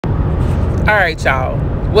All right, y'all,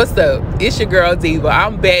 what's up? It's your girl Diva.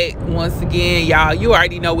 I'm back once again, y'all. You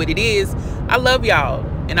already know what it is. I love y'all,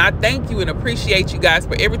 and I thank you and appreciate you guys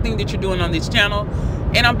for everything that you're doing on this channel.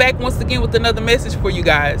 And I'm back once again with another message for you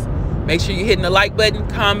guys. Make sure you're hitting the like button,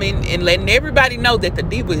 comment, and letting everybody know that the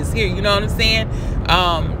Diva is here. You know what I'm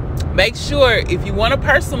saying? Make sure, if you want a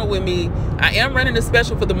personal with me, I am running a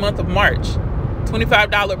special for the month of March.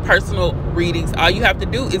 $25 personal readings. All you have to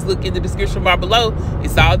do is look in the description bar below.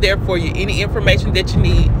 It's all there for you. Any information that you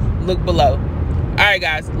need, look below. All right,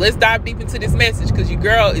 guys, let's dive deep into this message, because your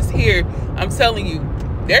girl is here. I'm telling you,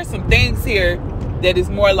 there's some things here that is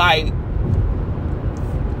more like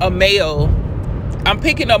a male. I'm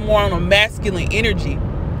picking up more on a masculine energy,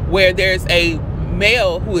 where there's a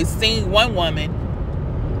male who is seeing one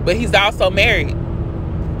woman, but he's also married,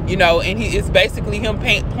 you know, and he is basically him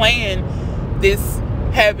playing this,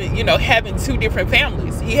 having two different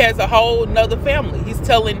families. He has a whole nother family. He's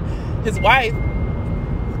telling his wife,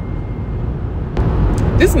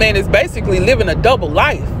 this man is basically living a double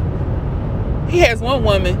life. He has one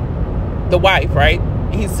woman, the wife, right?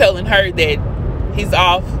 And he's telling her that he's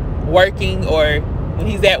off working, or when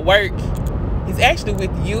he's at work, he's actually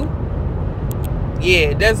with you.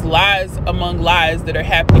 Yeah, there's lies among lies that are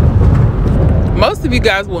happening. Most of you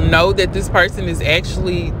guys will know that this person is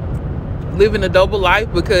actually living a double life,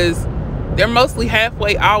 because they're mostly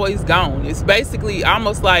halfway always gone. It's basically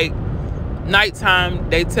almost like nighttime.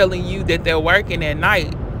 They telling you that they're working at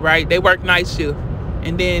night, right? They work night shift,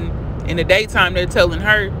 and then in the daytime they're telling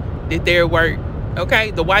her that they're at work.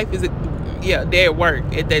 Okay, the wife is they're at work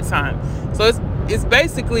at that time. So it's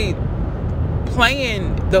basically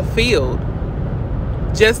playing the field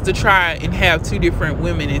just to try and have two different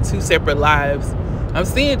women in two separate lives. I'm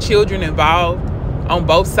seeing children involved on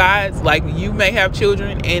both sides. Like, you may have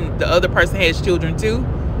children and the other person has children too,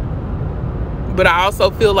 but I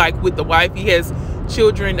also feel like with the wife, he has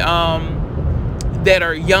children that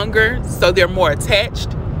are younger, so they're more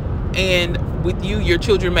attached, and with you, your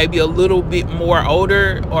children may be a little bit more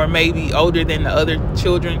older, or maybe older than the other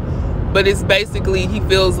children. But it's basically, he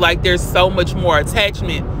feels like there's so much more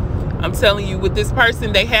attachment. I'm telling you, with this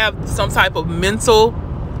person, they have some type of mental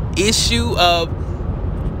issue of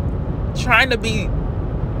trying to be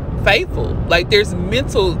faithful. Like, there's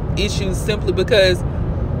mental issues simply because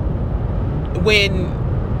when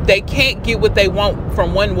they can't get what they want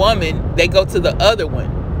from one woman, they go to the other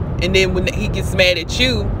one. And then when he gets mad at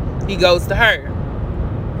you, he goes to her.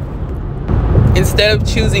 Instead of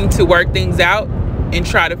choosing to work things out and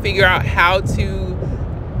try to figure out how to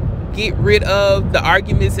get rid of the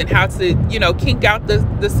arguments and how to, kink out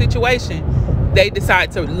the situation, they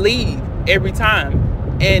decide to leave every time.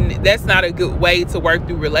 And that's not a good way to work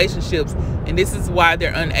through relationships. And this is why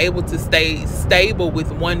they're unable to stay stable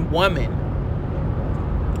with one woman.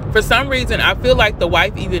 For some reason, I feel like the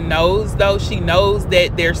wife even knows, though. She knows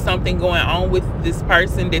that there's something going on with this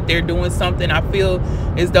person, that they're doing something. I feel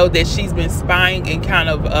as though that she's been spying and kind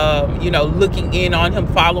of, looking in on him,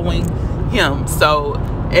 following him. So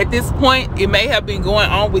at this point, it may have been going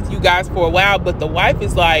on with you guys for a while, but the wife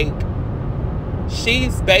is like,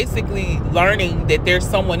 she's basically learning that there's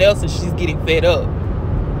someone else, and she's getting fed up.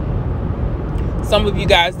 Some of you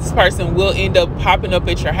guys, this person will end up popping up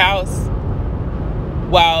at your house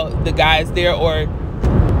while the guy's there, or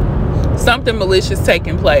something malicious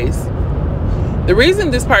taking place. The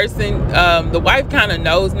reason this person, the wife kind of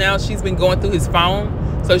knows now, she's been going through his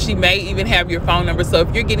phone, so she may even have your phone number. So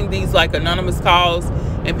if you're getting these like anonymous calls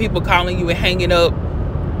and people calling you and hanging up,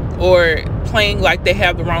 or playing like they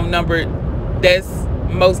have the wrong number, that's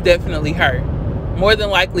most definitely her. More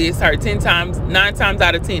than likely it's her. 9 times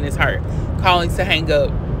out of 10 it's her calling to hang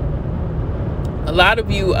up. A lot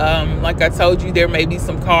of you, like I told you, there may be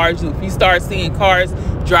some cars. If you start seeing cars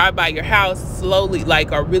drive by your house slowly,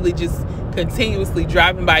 like, or really just continuously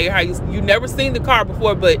driving by your house, you never seen the car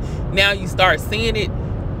before, but now you start seeing it,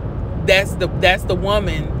 that's the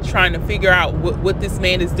woman trying to figure out what this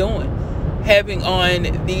man is doing. Having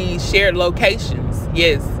on the shared locations.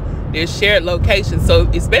 Yes, there's shared locations. So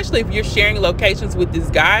especially if you're sharing locations with this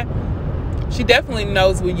guy, she definitely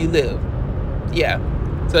knows where you live. Yeah,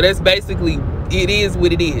 so that's basically, it is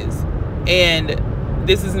what it is. And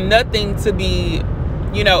this is nothing to be,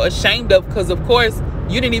 ashamed of, because of course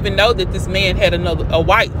you didn't even know that this man had a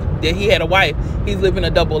wife, that he had a wife. He's living a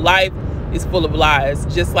double life. It's full of lies,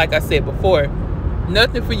 just like I said before.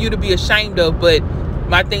 Nothing for you to be ashamed of. But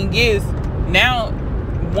my thing is, now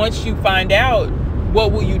once you find out,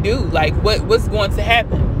 what will you do? Like, what's going to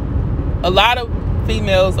happen? A lot of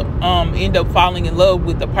females end up falling in love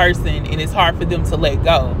with the person, and it's hard for them to let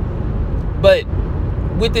go. But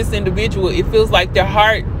with this individual, it feels like their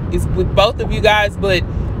heart is with both of you guys, but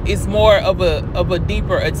it's more of a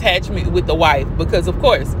deeper attachment with the wife, because of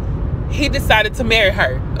course he decided to marry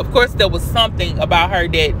her. Of course there was something about her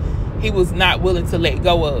that he was not willing to let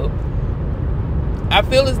go of. I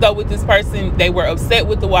feel as though with this person, they were upset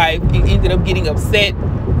with the wife and ended up getting upset,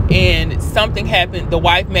 and something happened. The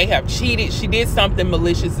wife may have cheated. She did something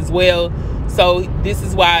malicious as well. So this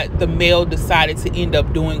is why the male decided to end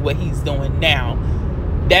up doing what he's doing now.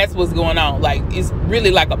 That's what's going on. Like, it's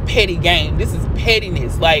really like a petty game. This is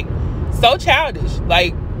pettiness, like so childish.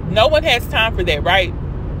 Like, no one has time for that, right?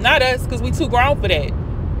 Not us, because we too grown for that.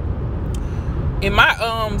 In my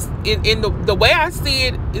the way I see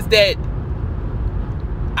it is that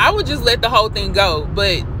I would just let the whole thing go.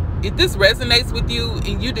 But if this resonates with you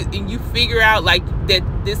and you figure out like that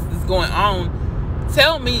this is going on,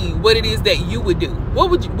 tell me what it is that you would do. What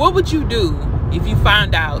would you do if you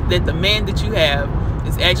find out that the man that you have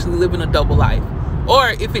is actually living a double life? Or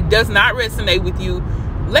if it does not resonate with you,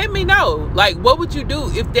 let me know. Like, what would you do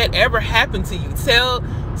if that ever happened to you?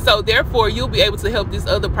 So therefore you'll be able to help this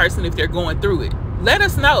other person if they're going through it. Let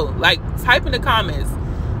us know. Like, type in the comments.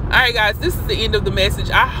 All right, guys, this is the end of the message.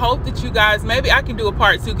 I hope that you guys, maybe I can do a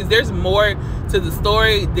part 2, because there's more to the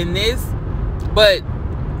story than this, but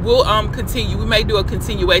we'll continue. We may do a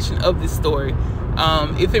continuation of this story.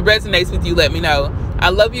 If it resonates with you, let me know. I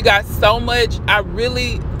love you guys so much. I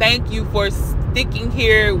really thank you for sticking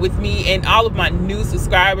here with me and all of my new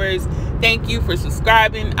subscribers. Thank you for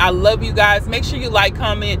subscribing. I love you guys. Make sure you like,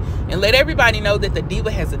 comment, and let everybody know that the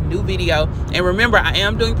Diva has a new video. And remember, I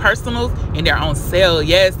am doing personals and they're on sale.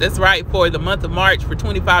 Yes, that's right, for the month of March for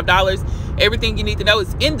 $25. Everything you need to know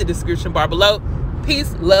is in the description bar below.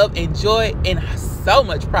 Peace, love, and joy, and so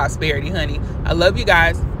much prosperity, honey. I love you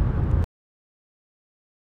guys.